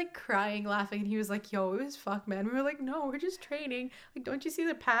I was, like, crying, laughing, and he was like, "Yo, it was fuck, man." We were like, "No, we're just training. Like, don't you see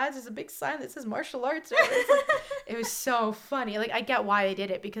the pads? There's a big sign that says martial arts." It was so funny. Like, I get why they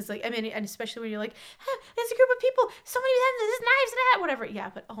did it, because, like, I mean, and especially when you're like, there's a group of people, so many of them, there's knives and that, whatever.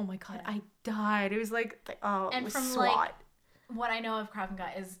 Yeah, but oh my God, I died. It was like, and it was from SWAT. Like, what I know of Krav Maga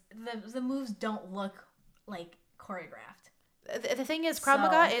is the moves don't look like choreographed. The thing is, Krav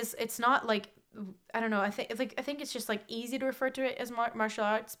Maga it's not like, I don't know. I think it's just, like, easy to refer to it as martial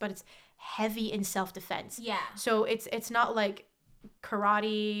arts, but it's heavy in self-defense. Yeah. So it's not like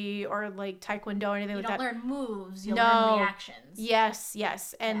karate or, like, taekwondo or anything like that. You don't learn moves. You learn reactions.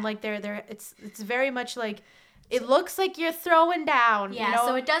 Yes, and like they're it's very much like, it looks like you're throwing down. Yeah, you know?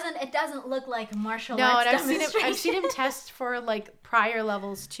 So it doesn't look like martial arts. No, and demonstration. I've seen him test for, like, prior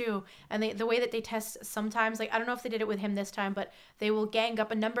levels too, and the way that they test sometimes, like, I don't know if they did it with him this time, but they will gang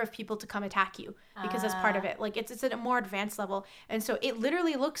up a number of people to come attack you, because that's part of it. Like, it's at a more advanced level, and so it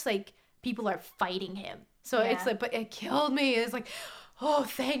literally looks like people are fighting him. So it's like, but it killed me. It's like, oh,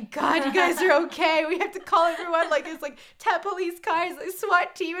 thank God you guys are okay. We have to call everyone, like, it's like 10 police cars, like,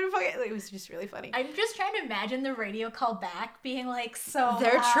 SWAT team, and fucking, it was just really funny. I'm just trying to imagine the radio call back being like, so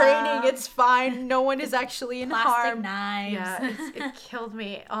they're training, it's fine, no one is actually in harm. Plastic knives. Yeah, it killed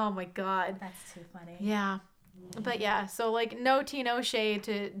me. Oh my God. That's too funny. Yeah. But yeah, so, like, no tea, no shade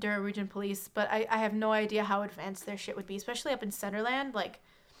to Durham Region Police, but I have no idea how advanced their shit would be, especially up in Centerland. Like,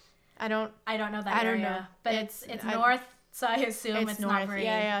 I don't know that area. Know. But it's north, so I assume it's north. Not very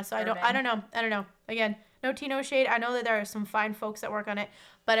So urban. I don't know. Again, no tea, no shade. I know that there are some fine folks that work on it,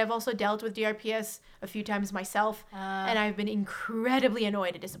 but I've also dealt with DRPS a few times myself, and I've been incredibly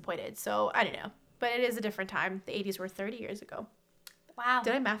annoyed and disappointed. So I don't know. But it is a different time. The 80s were 30 years ago. Wow.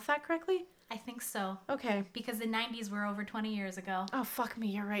 Did I math that correctly? I think so. Okay. Because the 90s were over 20 years ago. Oh, fuck me.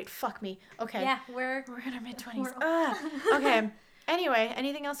 You're right. Fuck me. Okay. Yeah, we're in our mid-20s. Okay. Anyway,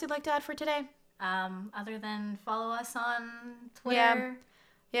 anything else you'd like to add for today? Other than follow us on Twitter.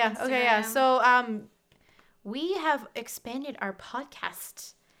 Yeah. Instagram. Okay, yeah. So, we have expanded our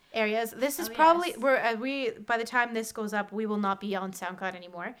podcast areas. This is probably by the time this goes up, we will not be on SoundCloud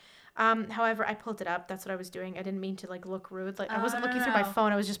anymore. However, I pulled it up. That's what I was doing. I didn't mean to look rude. I wasn't looking through my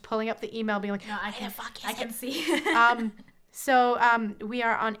phone. I was just pulling up the email, being like, no, I can see. So we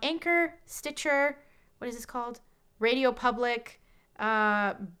are on Anchor, Stitcher. What is this called? Radio Public,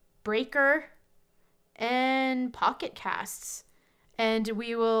 Breaker, and Pocket Casts, and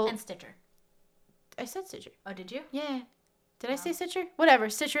we will. And Stitcher. I said Stitcher. Oh, did you? Yeah. Did I say Stitcher?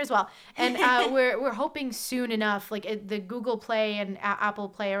 Whatever, Stitcher as well. And we're hoping soon enough, the Google Play and Apple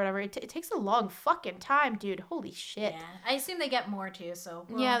Play or whatever. It takes a long fucking time, dude. Holy shit. Yeah, I assume they get more too. So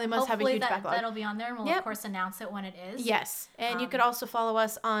they must have a huge backlog. That'll be on there, and we'll of course announce it when it is. Yes, and you could also follow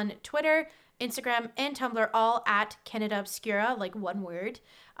us on Twitter, Instagram, and Tumblr, all at Canada Obscura, one word.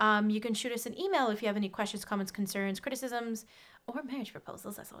 You can shoot us an email if you have any questions, comments, concerns, criticisms, or marriage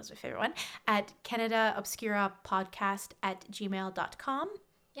proposals. That's always my favorite one. At CanadaObscuraPodcast@gmail.com.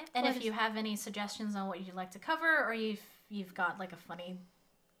 Yeah, and if you have any suggestions on what you'd like to cover, or you've got a funny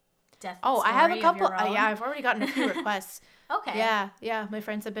death story I have a couple. Of your own. I've already gotten a few requests. Okay. Yeah. My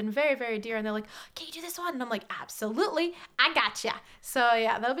friends have been very, very dear, and they're like, "Can you do this one?" And I'm like, "Absolutely, I gotcha." So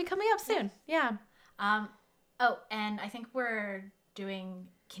yeah, that'll be coming up soon. Yeah. Oh, and I think we're doing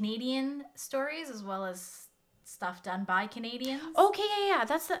Canadian stories as well as stuff done by Canadians. Okay, yeah.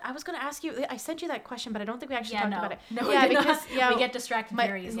 I was going to ask you. I sent you that question, but I don't think we actually talked about it. No, because we get distracted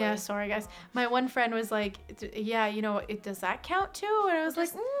very easily. Yeah, sorry guys. My one friend was like, "Yeah, does that count too?" And I was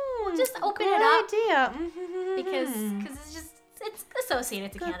we'll just open it up. Idea. Because it's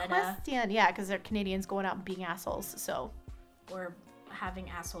associated to Canada. Question. Yeah, because they're Canadians going out and being assholes. So or having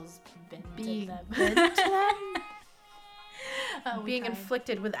assholes been being to them. Good to them. Being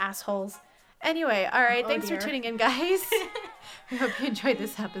inflicted with assholes. Anyway, all right. Thanks for tuning in, guys. We hope you enjoyed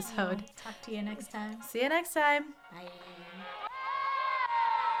this episode. Talk to you next time. See you next time.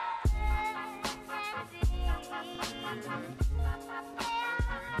 Bye.